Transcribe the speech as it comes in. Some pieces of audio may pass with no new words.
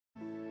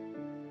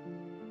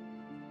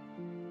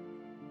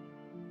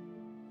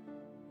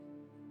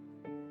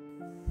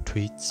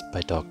Tweets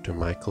by Dr.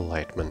 Michael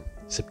Laitman,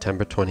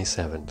 September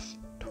 27th,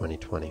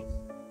 2020.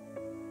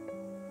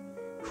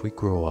 If we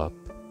grow up,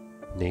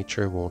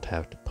 nature won't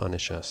have to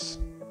punish us.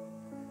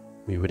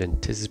 We would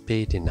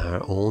anticipate in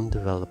our own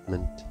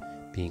development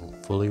being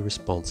fully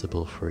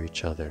responsible for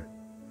each other.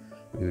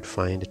 We would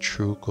find a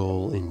true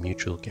goal in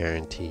mutual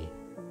guarantee.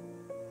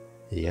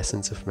 The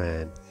essence of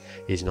man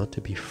is not to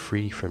be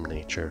free from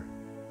nature,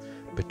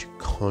 but to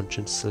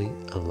consciously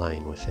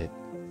align with it.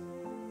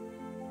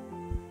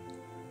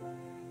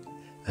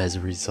 As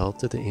a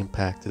result of the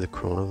impact of the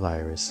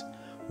coronavirus,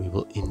 we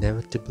will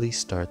inevitably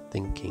start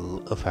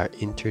thinking of our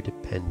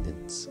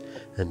interdependence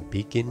and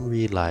begin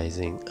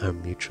realizing our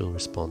mutual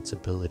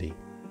responsibility.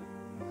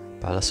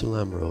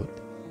 Balasulam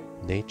wrote,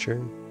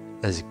 "Nature,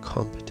 as a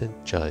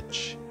competent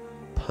judge,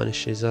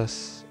 punishes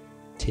us,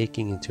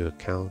 taking into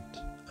account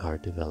our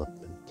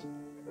development."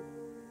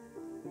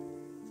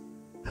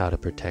 How to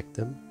protect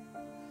them?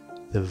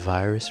 The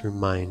virus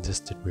reminds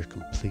us that we're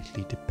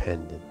completely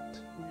dependent.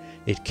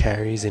 It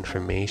carries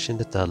information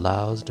that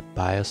allows the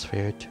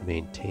biosphere to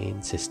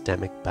maintain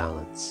systemic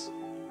balance.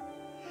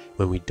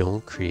 When we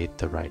don't create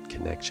the right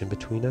connection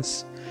between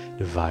us,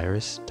 the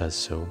virus does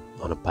so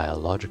on a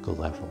biological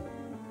level,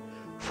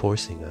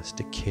 forcing us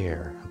to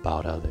care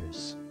about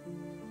others.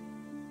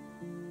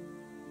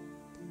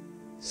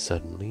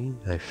 Suddenly,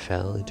 I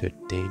fell into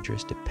a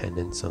dangerous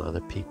dependence on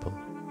other people.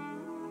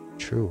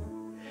 True,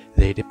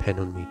 they depend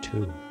on me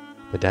too,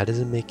 but that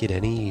doesn't make it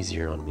any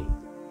easier on me.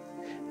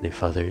 And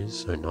if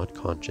others are not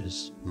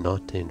conscious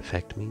not to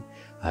infect me,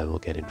 I will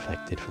get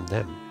infected from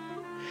them.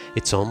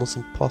 It's almost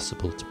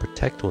impossible to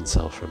protect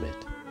oneself from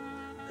it,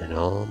 and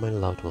all my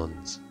loved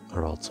ones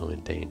are also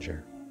in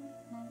danger.